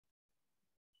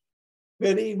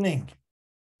Good evening.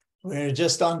 We're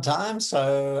just on time,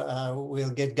 so we'll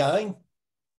get going.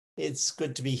 It's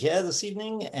good to be here this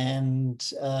evening and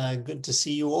good to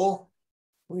see you all.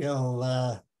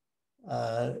 We'll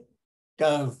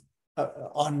go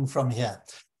on from here.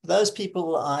 For those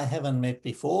people I haven't met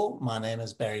before, my name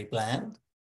is Barry Bland,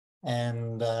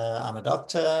 and I'm a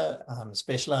doctor. I'm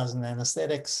specialized in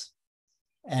anesthetics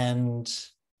and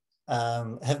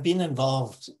have been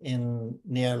involved in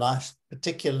Neolife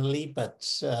particularly, but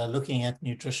looking at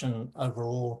nutrition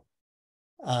overall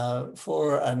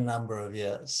for a number of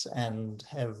years, and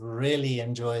have really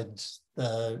enjoyed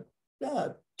the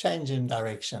change in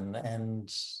direction and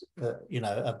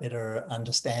a better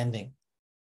understanding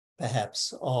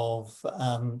perhaps of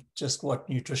just what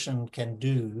nutrition can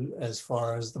do as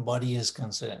far as the body is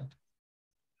concerned.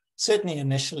 Certainly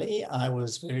initially I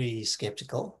was very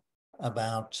skeptical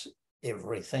about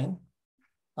everything.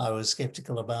 I was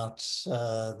skeptical about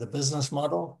the business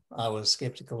model. I was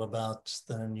skeptical about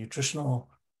the nutritional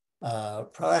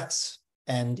products,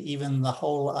 and even the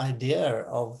whole idea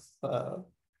of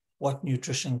what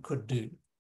nutrition could do.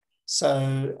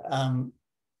 So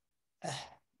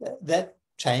that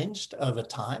changed over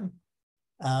time,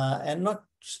 and not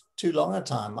too long a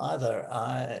time either.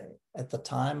 At the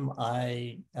time,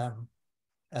 I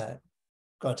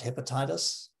got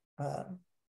hepatitis,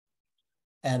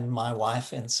 and my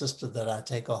wife insisted that I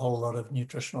take a whole lot of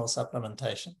nutritional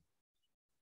supplementation.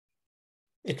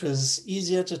 It was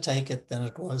easier to take it than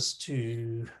it was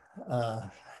to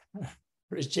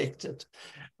reject it.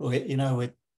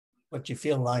 What you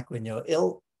feel like when you're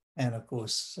ill. And of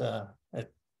course,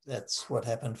 that's what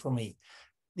happened for me.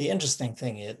 The interesting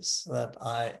thing is that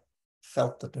I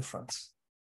felt the difference.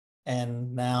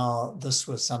 And now this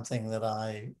was something that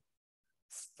I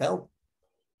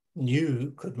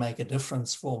knew could make a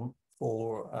difference for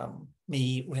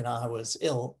me when I was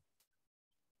ill.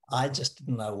 I just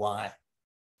didn't know why.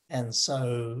 And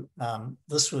so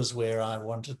this was where I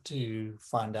wanted to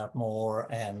find out more.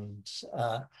 And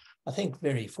I think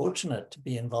very fortunate to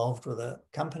be involved with a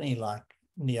company like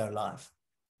Neolife,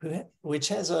 which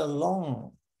has a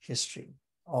long history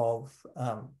of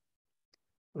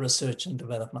research and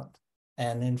development.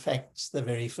 And in fact, the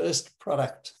very first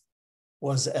product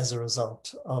was as a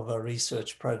result of a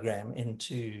research program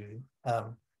into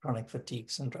chronic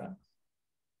fatigue syndrome.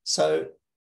 So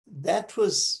that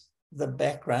was the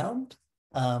background.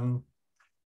 I've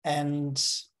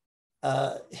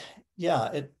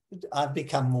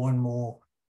become more and more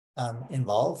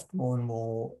involved, more and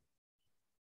more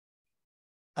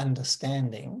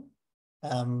understanding,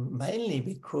 mainly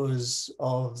because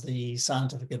of the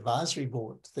Scientific Advisory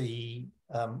Board, the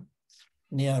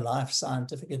Neolife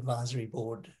Scientific Advisory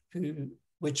Board,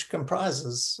 which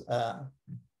comprises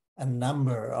a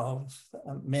number of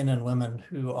men and women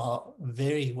who are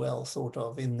very well thought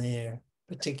of in their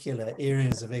particular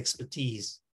areas of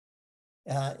expertise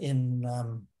in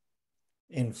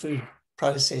food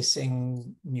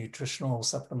processing, nutritional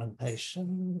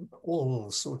supplementation, all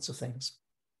sorts of things.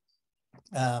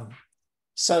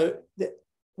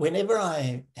 Whenever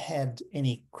I had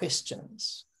any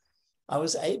questions, I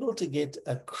was able to get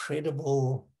a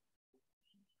credible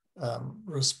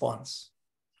response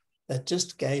that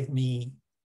just gave me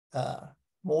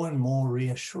more and more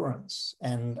reassurance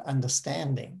and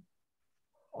understanding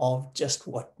of just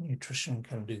what nutrition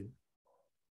can do.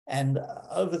 And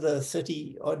over the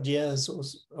 30 odd years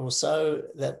or so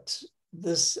that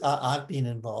I've been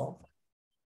involved,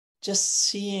 just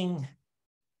seeing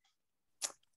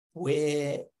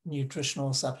where nutritional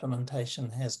supplementation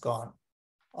has gone.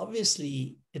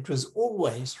 Obviously, it was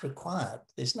always required.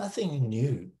 There's nothing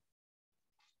new.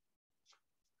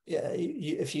 Yeah,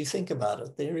 if you think about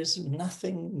it, there is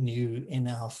nothing new in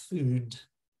our food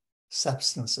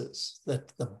substances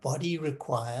that the body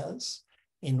requires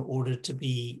in order to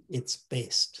be its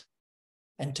best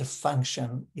and to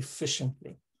function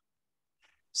efficiently.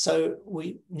 So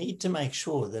we need to make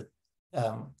sure that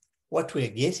what we're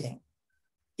getting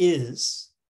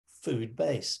is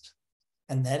food-based,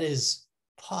 and that is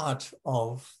part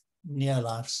of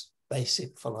Neolife's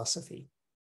basic philosophy,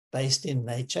 based in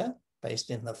nature,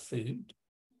 based in the food,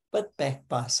 but backed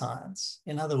by science.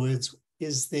 In other words,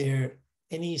 is there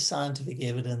any scientific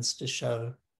evidence to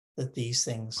show that these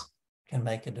things can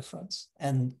make a difference?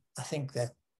 And I think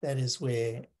that is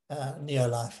where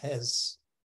Neolife has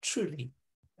truly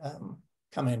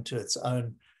come into its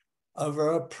own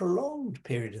over a prolonged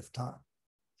period of time.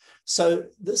 So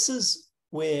this is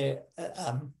where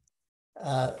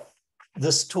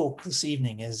this talk this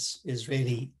evening is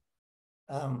really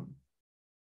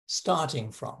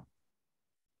starting from.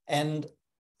 And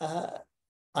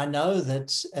I know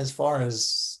that as far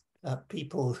as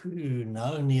people who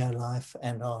know Neolife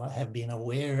and have been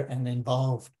aware and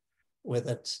involved with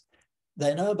it,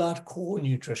 they know about core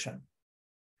nutrition.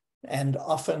 And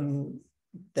often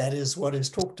that is what is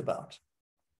talked about.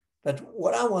 But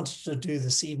what I wanted to do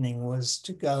this evening was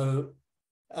to go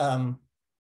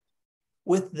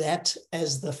with that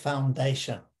as the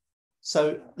foundation.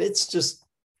 So let's just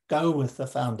go with the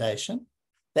foundation.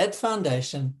 That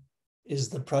foundation is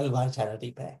the Pro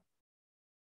Vitality Pack.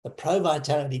 The Pro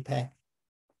Vitality Pack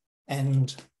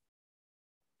and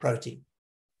protein.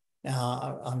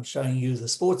 Now, I'm showing you the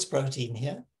sports protein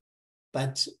here,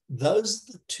 but those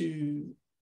are the two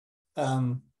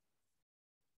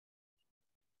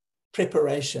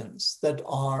preparations that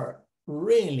are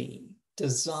really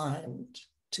designed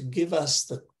to give us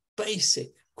the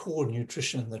basic core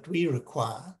nutrition that we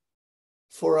require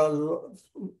for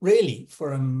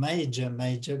a major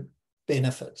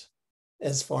benefit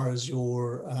as far as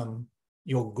your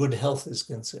good health is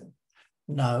concerned.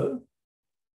 Know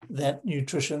that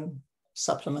nutrition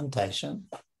supplementation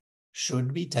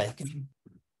should be taken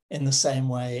in the same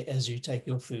way as you take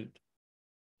your food,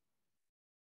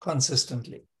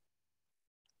 consistently,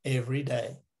 every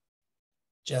day,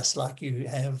 just like you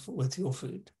have with your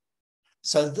food.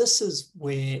 So this is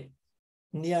where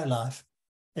Neolife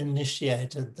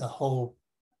initiated the whole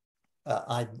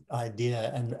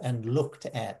idea and looked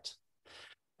at.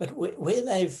 But where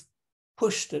they've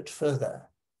pushed it further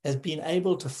has been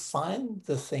able to find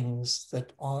the things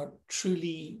that are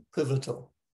truly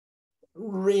pivotal,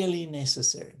 really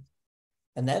necessary.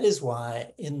 And that is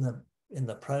why in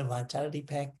the Pro Vitality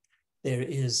Pack, there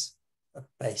is a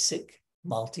basic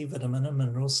multivitamin and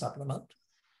mineral supplement,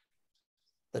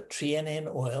 the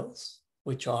TreaNN oils,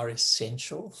 which are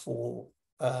essential for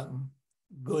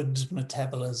good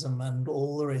metabolism and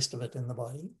all the rest of it in the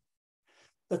body,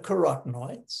 the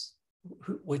carotenoids,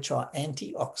 which are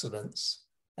antioxidants.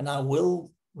 And I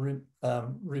will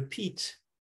repeat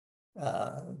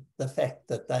the fact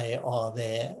that they are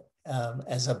there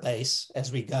as a base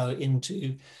as we go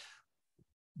into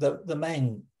the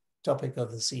main topic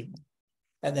of this evening.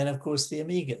 And then, of course, the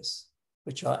omegas,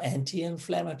 which are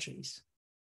anti-inflammatories.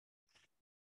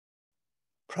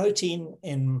 Protein,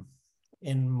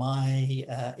 in my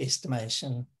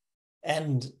estimation,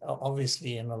 and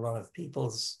obviously in a lot of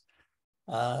people's,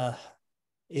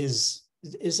 is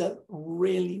a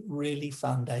really, really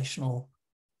foundational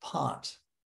part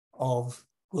of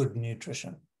good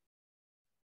nutrition.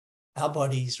 Our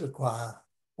bodies require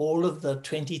all of the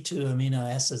 22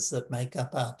 amino acids that make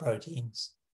up our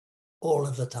proteins all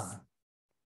of the time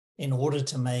in order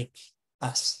to make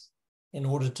us, in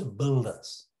order to build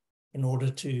us, in order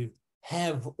to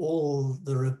have all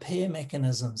the repair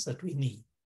mechanisms that we need.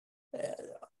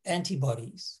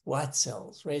 Antibodies, white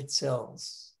cells, red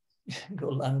cells,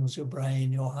 your lungs, your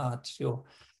brain, your heart,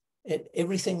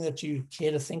 everything that you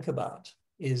care to think about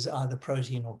is either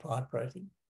protein or part protein.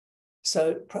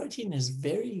 So protein is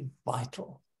very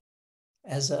vital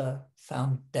as a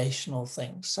foundational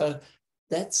thing. So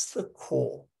that's the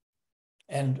core.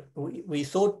 And we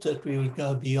thought that we would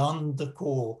go beyond the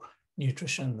core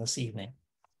nutrition this evening.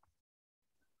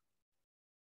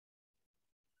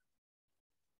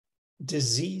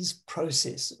 Disease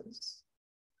processes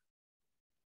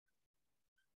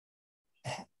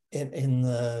in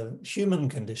the human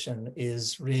condition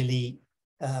is really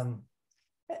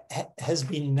has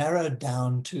been narrowed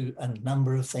down to a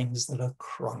number of things that are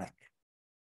chronic.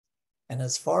 And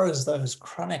as far as those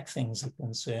chronic things are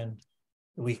concerned,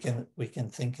 we can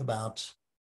think about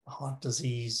heart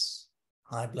disease,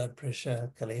 high blood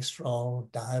pressure,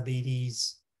 cholesterol,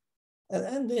 diabetes,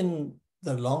 and then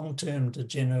the long-term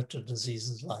degenerative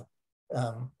diseases like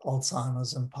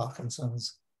Alzheimer's and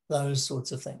Parkinson's, those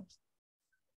sorts of things.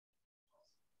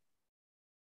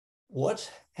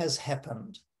 What has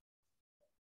happened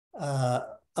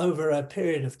over a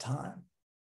period of time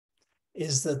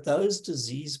is that those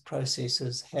disease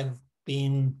processes have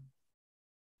been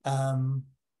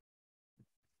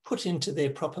put into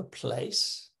their proper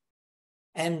place,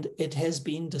 and it has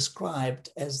been described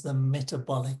as the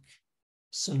metabolic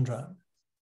syndrome.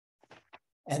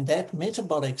 And that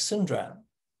metabolic syndrome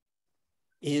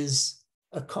is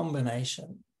a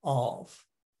combination of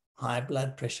high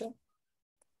blood pressure,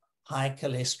 high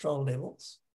cholesterol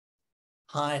levels,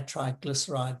 high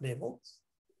triglyceride levels,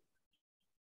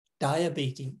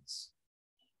 diabetes,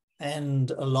 and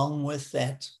along with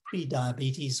that,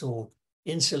 pre-diabetes or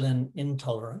insulin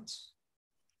intolerance.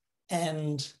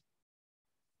 And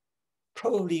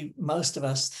probably most of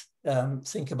us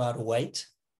think about weight,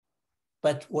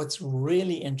 but what's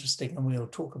really interesting, and we'll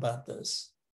talk about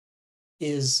this,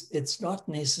 is it's not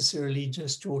necessarily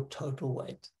just your total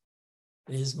weight.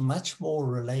 It is much more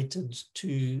related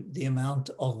to the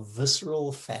amount of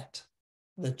visceral fat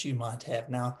that you might have.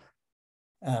 Now,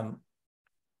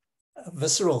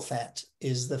 visceral fat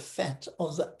is the fat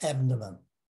of the abdomen.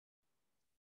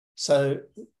 So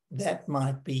that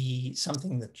might be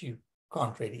something that you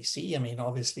can't really see. I mean,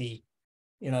 obviously,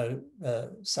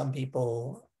 some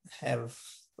people have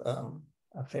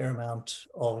a fair amount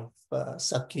of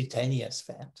subcutaneous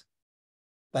fat,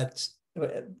 but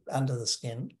under the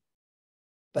skin.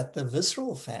 But the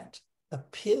visceral fat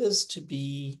appears to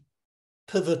be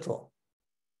pivotal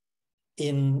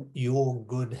in your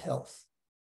good health.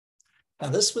 Now,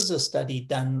 this was a study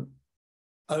done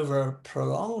over a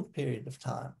prolonged period of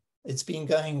time. It's been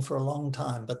going for a long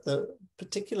time, but the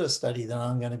particular study that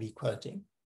I'm going to be quoting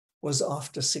was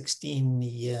after 16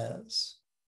 years.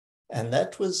 And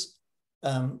that was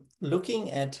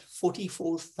looking at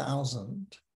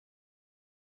 44,000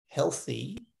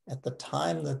 healthy, at the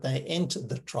time that they entered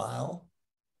the trial,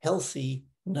 healthy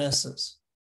nurses.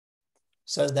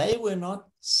 So they were not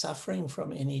suffering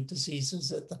from any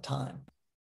diseases at the time.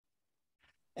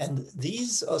 And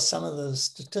these are some of the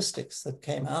statistics that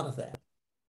came out of that.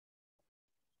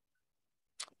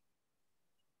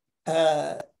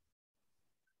 And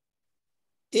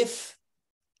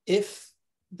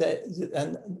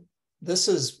this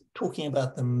is talking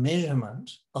about the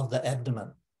measurement of the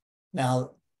abdomen.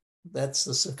 Now, that's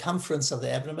the circumference of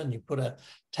the abdomen. You put a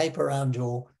tape around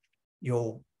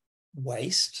your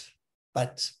waist,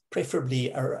 but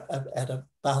preferably at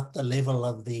about the level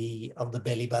of the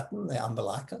belly button, the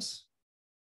umbilicus.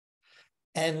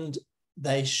 And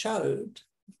they showed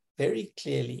very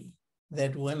clearly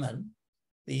that women,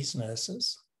 these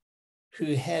nurses,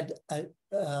 who had a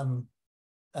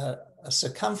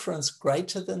circumference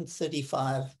greater than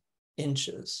 35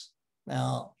 inches,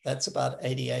 now that's about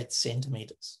 88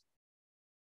 centimeters,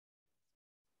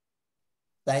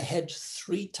 they had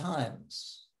 3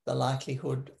 times the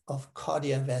likelihood of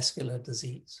cardiovascular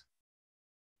disease.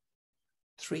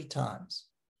 3 times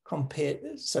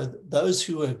compared. So those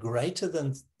who were greater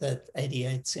than that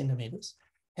 88 centimeters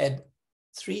had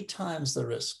 3 times the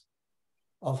risk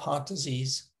of heart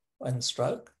disease and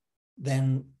stroke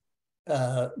than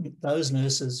those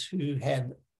nurses who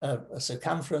had a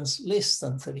circumference less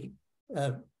than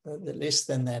less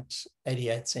than that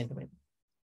 88 centimeters.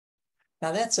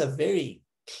 Now that's a very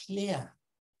clear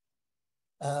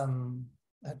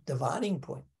dividing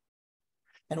point.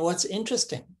 And what's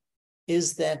interesting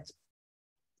is that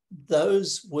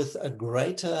those with a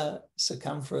greater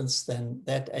circumference than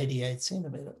that 88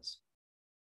 centimeters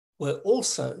were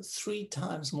also 3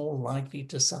 times more likely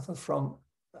to suffer from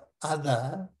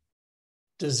other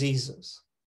diseases,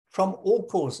 from all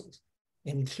causes,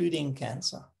 including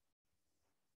cancer.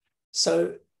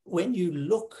 So when you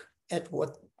look at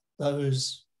what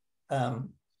those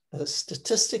the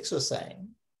statistics are saying,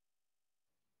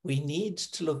 we need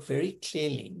to look very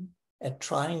clearly at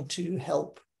trying to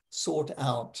help sort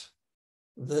out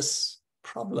this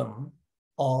problem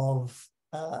of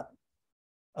a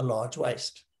large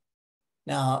waist.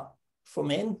 Now, for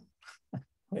men,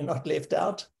 we're not left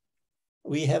out.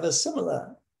 We have a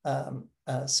similar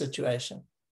situation,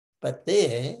 but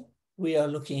there we are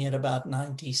looking at about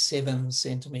 97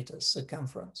 centimeters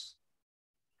circumference.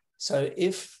 So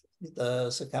if the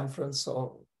circumference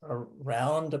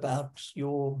around about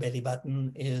your belly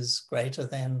button is greater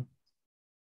than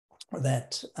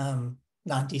that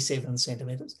 97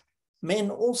 centimeters, men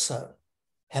also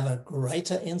have a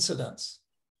greater incidence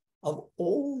of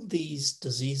all these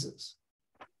diseases.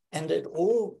 And it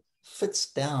all fits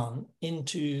down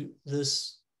into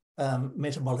this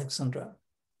metabolic syndrome.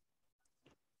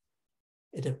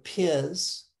 It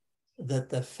appears that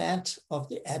the fat of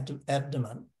the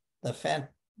abdomen,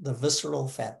 the visceral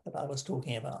fat that I was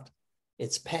talking about,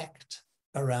 it's packed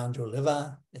around your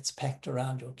liver, it's packed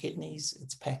around your kidneys,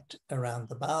 it's packed around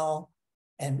the bowel,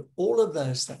 and all of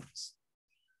those things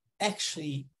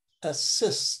actually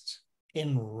assist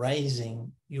in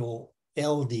raising your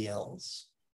LDLs.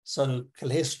 So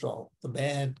cholesterol, the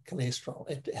bad cholesterol,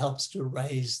 it helps to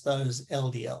raise those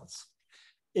LDLs.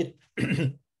 It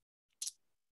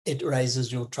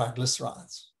raises your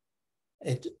triglycerides.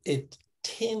 It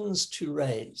tends to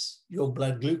raise your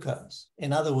blood glucose.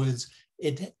 In other words,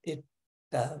 it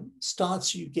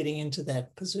starts you getting into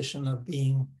that position of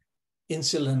being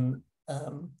insulin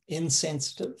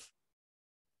insensitive.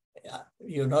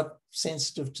 You're not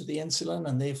sensitive to the insulin,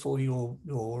 and therefore your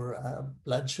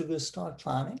blood sugars start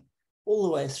climbing, all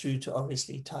the way through to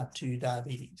obviously type 2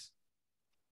 diabetes.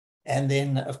 And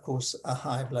then, of course, a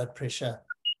high blood pressure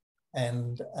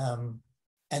and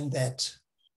and that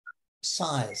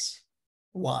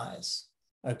size-wise,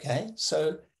 okay?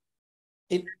 So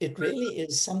it really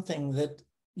is something that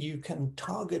you can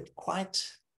target quite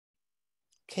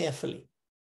carefully.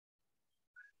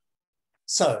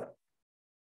 So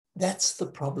that's the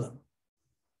problem.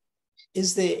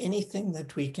 Is there anything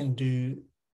that we can do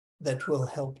that will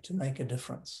help to make a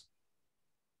difference?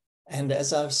 And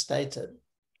as I've stated,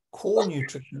 core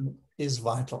nutrition is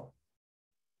vital.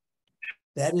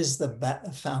 That is the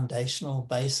foundational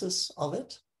basis of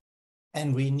it.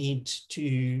 And we need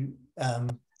to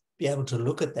be able to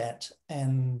look at that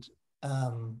and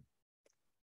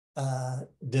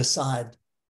decide,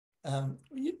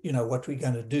 what we're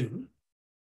going to do.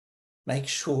 Make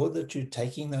sure that you're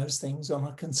taking those things on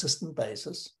a consistent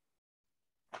basis.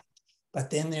 But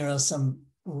then there are some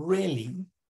really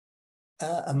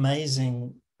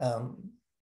amazing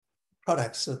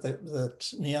products that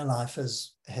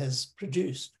Neolife has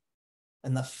produced.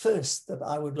 And the first that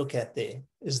I would look at there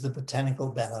is the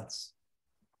Botanical Balance.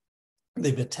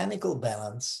 The Botanical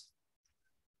Balance,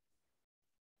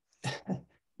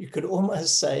 you could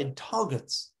almost say,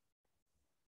 targets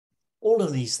all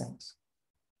of these things.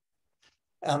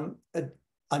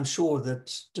 I'm sure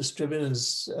that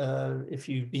distributors, if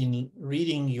you've been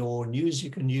reading your News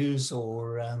You Can Use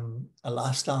or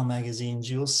lifestyle magazines,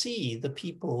 you'll see the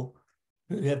people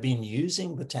who have been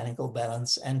using Botanical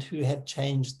Balance and who have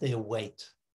changed their weight.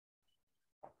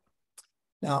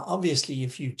 Now, obviously,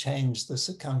 if you change the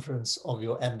circumference of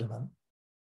your abdomen,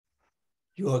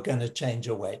 you are going to change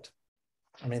your weight.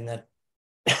 I mean, that,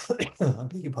 I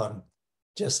beg your pardon,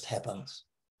 just happens.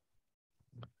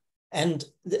 And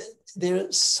there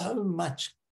is so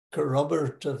much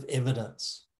corroborative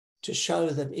evidence to show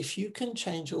that if you can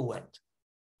change your weight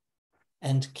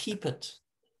and keep it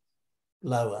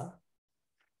lower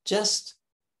just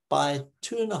by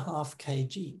 2.5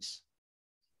 kgs,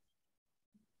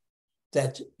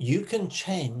 that you can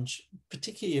change,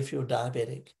 particularly if you're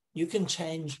diabetic, you can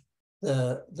change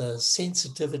the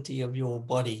sensitivity of your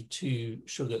body to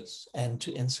sugars and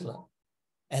to insulin,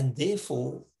 and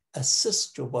therefore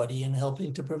assist your body in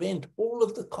helping to prevent all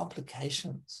of the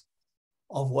complications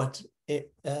of what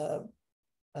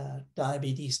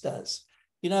diabetes does.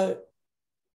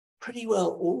 Pretty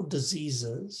well all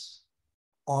diseases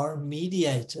are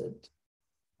mediated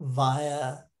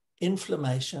via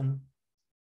inflammation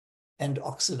and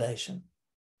oxidation.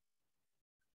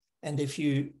 And if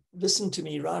you listen to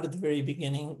me right at the very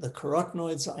beginning, the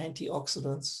carotenoids are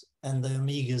antioxidants and the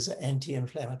omegas are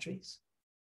anti-inflammatories.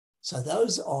 So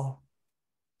those are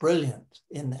brilliant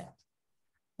in that.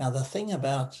 Now, the thing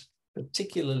about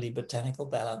particularly Botanical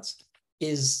Balance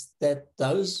is that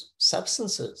those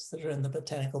substances that are in the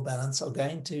Botanical Balance are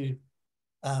going to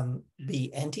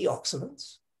be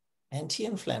antioxidants,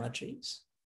 anti-inflammatories,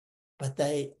 but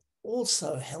they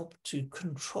also help to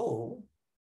control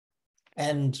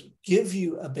and give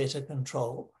you a better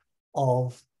control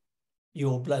of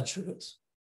your blood sugars.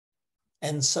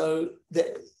 And so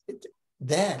that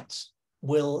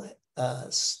will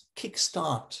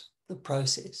kickstart the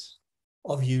process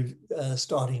of you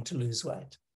starting to lose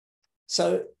weight.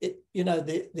 So,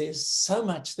 there's so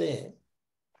much there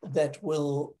that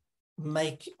will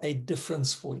make a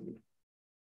difference for you.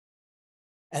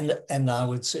 And I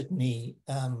would certainly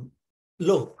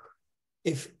look,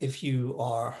 if you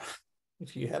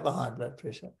have a high blood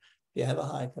pressure, if you have a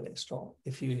high cholesterol,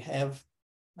 if you have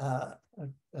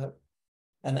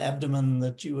an abdomen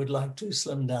that you would like to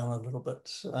slim down a little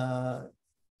bit,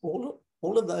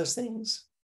 all of those things,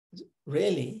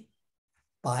 really,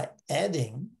 by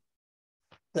adding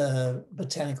the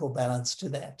Botanical Balance to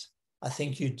that, I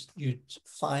think you'd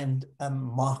find a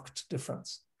marked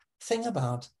difference. Thing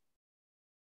about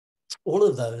all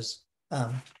of those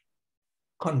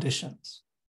conditions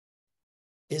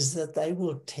is that they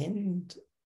will tend,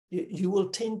 you will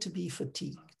tend to be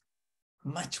fatigued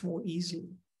much more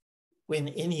easily when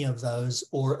any of those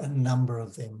or a number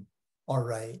of them are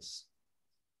raised.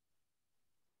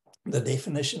 The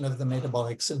definition of the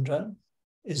metabolic syndrome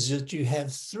is that you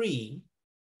have 3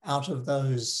 out of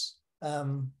those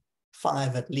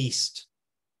 5 at least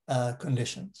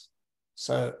conditions.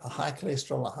 So a high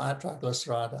cholesterol, a high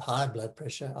triglyceride, a high blood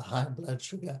pressure, a high blood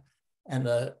sugar, and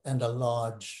a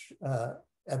large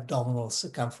abdominal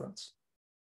circumference.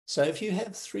 So if you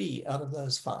have 3 out of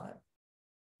those 5,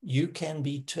 you can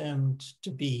be termed to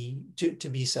be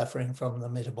suffering from the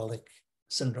metabolic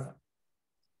syndrome,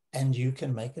 and you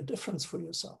can make a difference for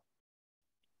yourself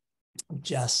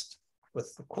just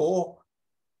with the core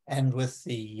and with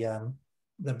the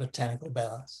Botanical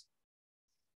Balance.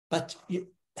 But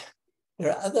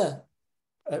there are other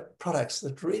products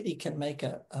that really can make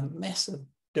a massive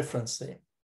difference there.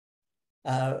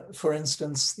 For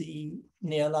instance, the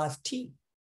Neolife tea,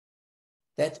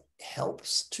 that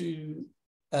helps to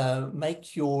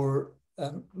make your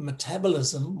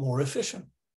metabolism more efficient.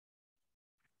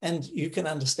 And you can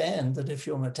understand that if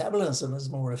your metabolism is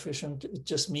more efficient, it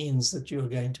just means that you're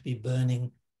going to be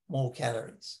burning more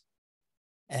calories.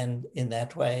 And in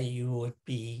that way, you would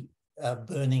be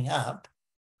burning up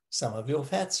some of your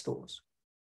fat stores.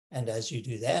 And as you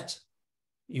do that,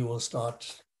 you will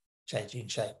start changing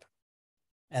shape.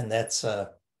 And that's a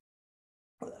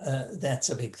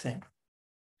big thing.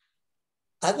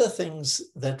 Other things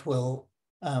that will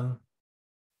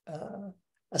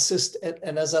assist,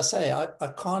 and as I say, I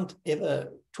can't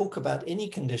ever talk about any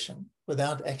condition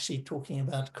without actually talking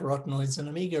about carotenoids and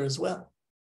omega as well,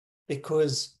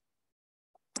 because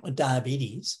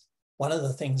diabetes, one of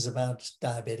the things about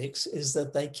diabetics is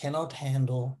that they cannot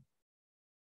handle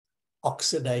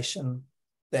oxidation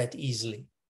that easily.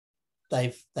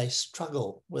 They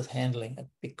struggle with handling it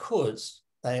because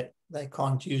they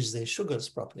can't use their sugars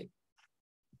properly.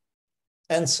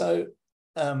 And so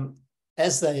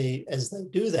as they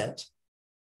do that,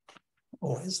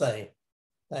 or as they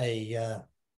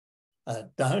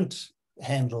don't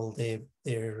handle their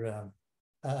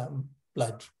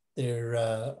blood,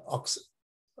 their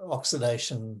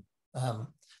oxidation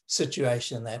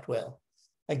situation that well,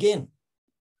 again,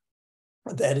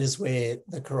 that is where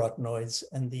the carotenoids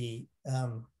and the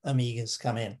omegas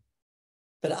come in.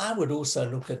 But I would also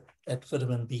look at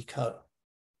vitamin B-Co.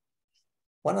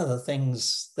 One of the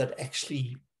things that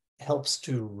actually helps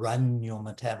to run your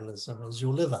metabolism is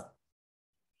your liver.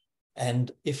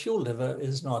 And if your liver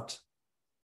is not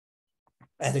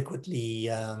adequately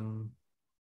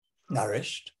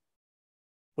nourished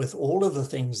with all of the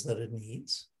things that it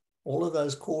needs, all of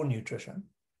those core nutrition,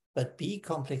 but B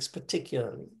complex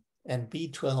particularly, and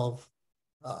B12,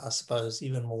 I suppose,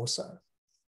 even more so,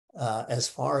 as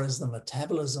far as the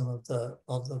metabolism of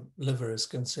the liver is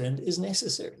concerned, is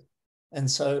necessary. And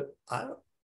so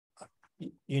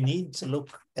you need to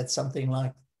look at something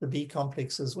like the B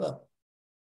complex as well.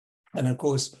 And of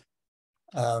course,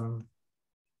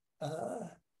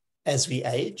 as we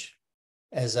age,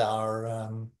 as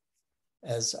our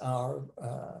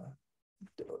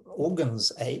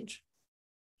organs age,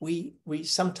 we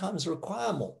sometimes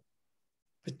require more,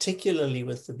 particularly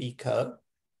with the B-Co,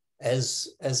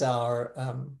 as our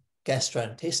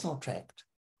gastrointestinal tract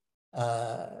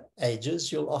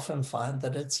ages, you'll often find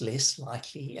that it's less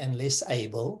likely and less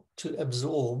able to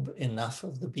absorb enough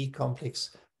of the B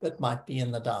complex that might be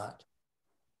in the diet.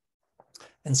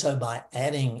 And so by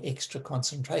adding extra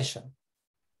concentration,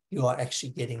 you are actually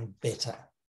getting better.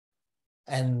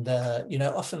 And,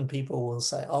 often people will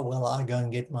say, oh, well, I go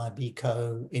and get my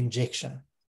B-Co injection.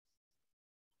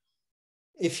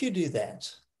 If you do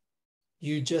that,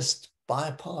 you just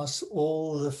bypass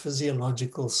all the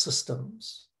physiological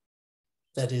systems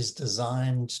that is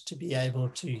designed to be able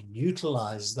to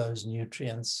utilize those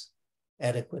nutrients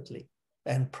adequately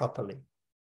and properly.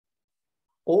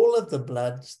 All of the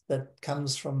blood that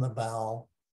comes from the bowel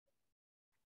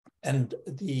and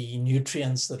the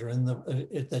nutrients that are in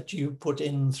that you put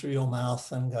in through your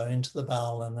mouth and go into the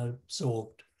bowel and are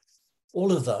absorbed,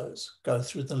 all of those go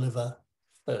through the liver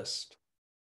first.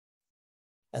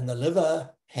 And the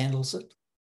liver handles it.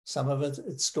 Some of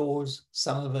it stores,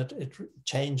 some of it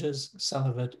changes, some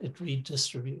of it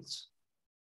redistributes.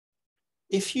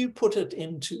 If you put it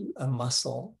into a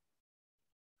muscle,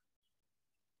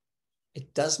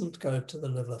 it doesn't go to the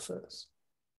liver first.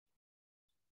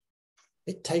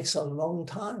 It takes a long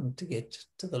time to get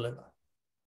to the liver.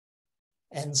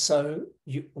 And so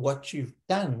what you've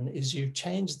done is you've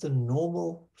changed the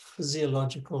normal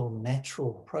physiological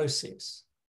natural process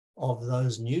of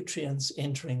those nutrients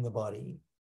entering the body,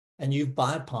 and you've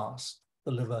bypassed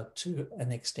the liver to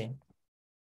an extent.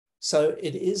 So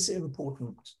it is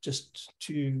important just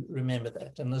to remember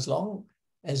that. And as long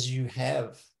as you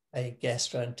have a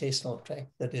gastrointestinal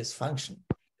tract that is functioning,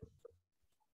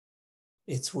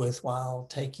 it's worthwhile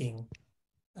taking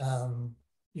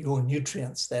your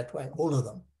nutrients that way, all of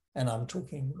them. And I'm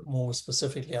talking more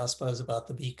specifically, I suppose, about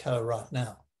the B-Co right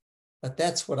now. But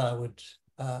that's what I would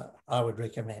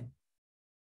recommend.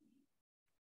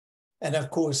 And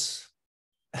of course,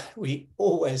 we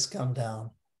always come down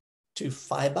to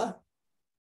fiber.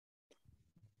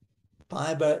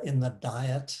 Fiber in the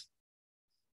diet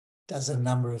does a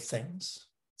number of things.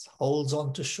 It holds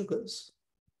on to sugars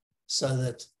so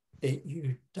that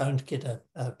you don't get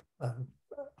a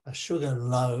sugar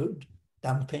load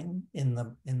dumping in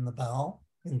the bowel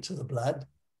into the blood,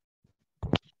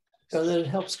 so that it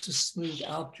helps to smooth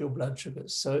out your blood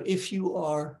sugars. So if you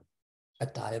are a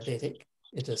diabetic,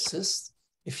 it assists.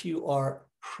 If you are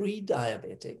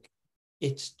pre-diabetic,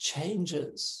 it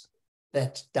changes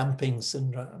that dumping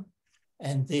syndrome,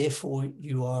 and therefore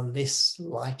you are less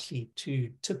likely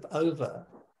to tip over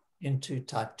into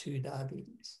type 2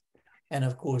 diabetes. And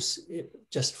of course,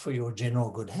 just for your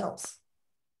general good health,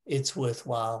 it's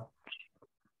worthwhile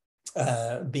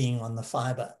being on the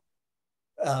fiber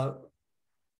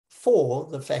for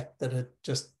the fact that it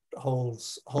just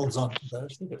holds on to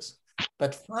those sugars.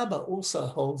 But fiber also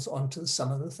holds on to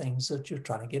some of the things that you're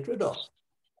trying to get rid of.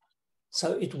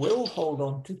 So it will hold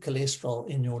on to cholesterol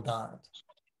in your diet,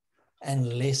 and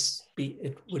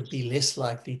it would be less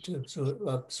likely to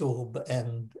absorb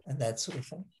and that sort of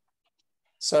thing.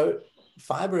 So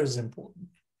fiber is important.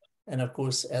 And of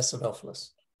course,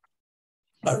 acidophilus.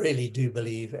 I really do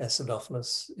believe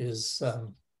acidophilus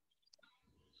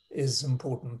is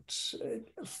important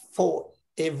for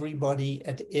everybody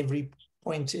at every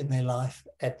point in their life,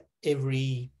 at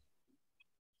every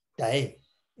day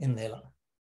in their life,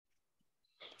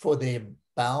 for their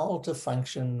bowel to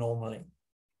function normally.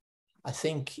 I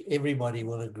think everybody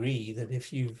will agree that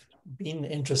if you've been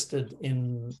interested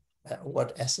in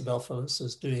what acidophilus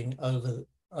is doing over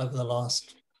the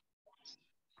last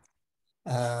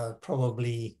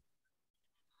probably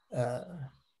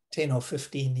 10 or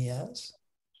 15 years,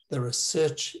 the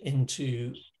research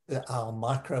into our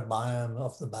microbiome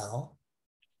of the bowel,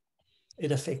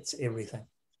 it affects everything.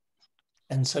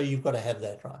 And so you've got to have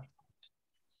that right.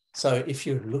 So if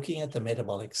you're looking at the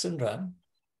metabolic syndrome,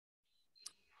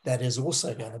 that is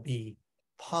also going to be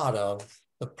part of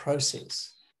the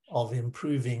process of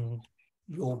improving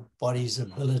your body's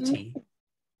ability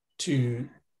to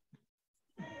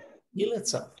heal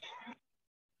itself.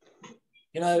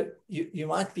 You know, you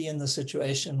might be in the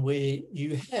situation where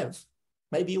you have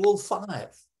maybe all 5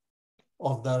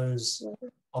 of those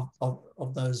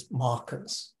of those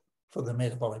markers for the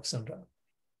metabolic syndrome,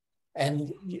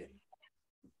 and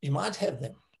you might have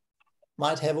them,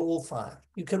 might have all 5.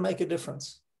 You can make a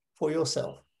difference for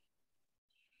yourself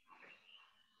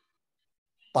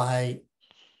by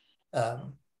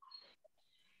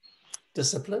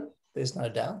discipline. There's no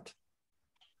doubt.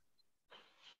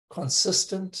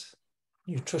 Consistent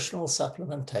nutritional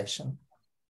supplementation,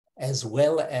 as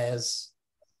well as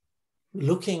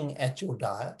looking at your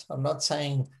diet. I'm not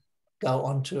saying go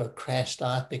onto a crash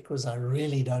diet, because I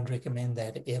really don't recommend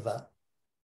that ever.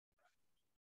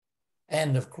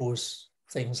 And of course,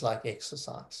 things like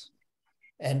exercise.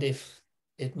 And if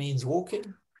it means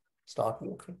walking, start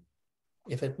walking.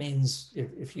 If it means,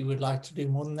 if you would like to do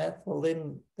more than that, well,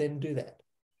 then do that.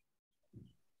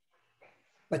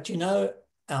 But you know,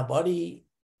 our body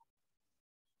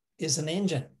is an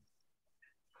engine,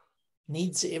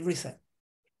 needs everything,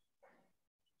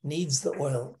 needs the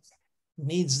oil,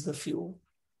 needs the fuel,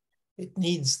 it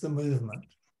needs the movement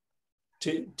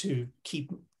to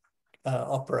keep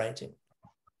operating.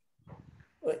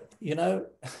 You know,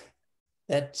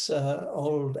 that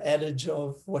old adage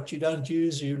of what you don't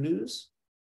use, you lose,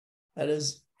 that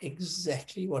is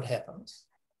exactly what happens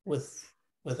with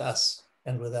us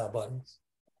and with our bodies.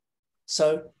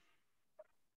 So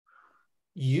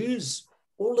use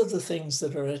all of the things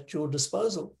that are at your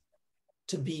disposal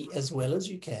to be as well as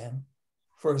you can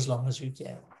for as long as you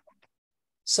can,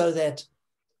 so that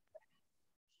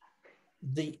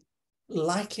the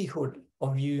likelihood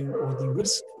of you, or the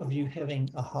risk of you having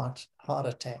a heart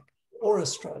attack or a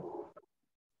stroke,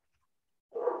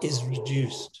 is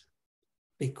reduced,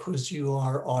 because you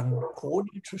are on core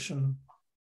nutrition.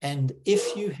 And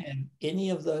if you have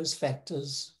any of those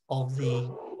factors of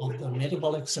the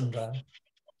metabolic syndrome,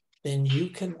 then you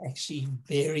can actually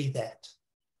vary that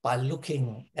by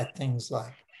looking at things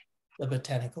like the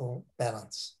botanical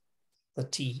balance, the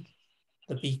T,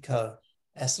 the B-co,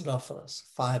 acidophilus,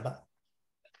 fiber.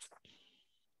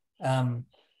 And,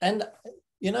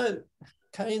 you know,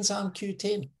 coenzyme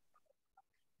Q10,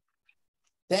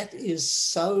 that is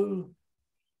so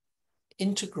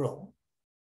integral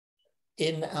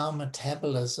in our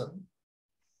metabolism.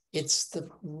 It's the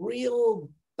real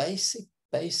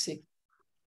basic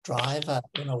driver,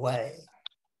 in a way,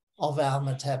 of our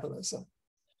metabolism.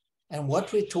 And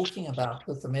what we're talking about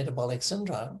with the metabolic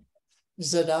syndrome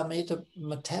is that our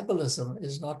metabolism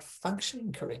is not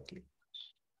functioning correctly.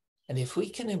 And if we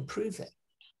can improve that,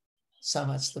 so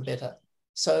much the better.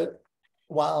 So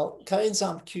while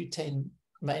coenzyme Q10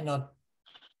 may not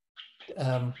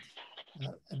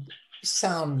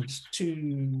sound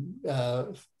too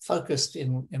focused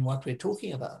in what we're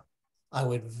talking about, I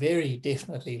would very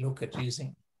definitely look at using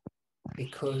it,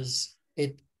 because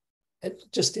it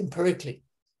just empirically,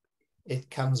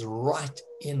 it comes right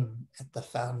in at the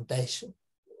foundation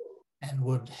and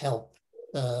would help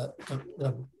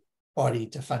the body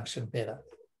to function better.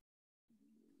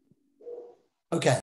 Okay.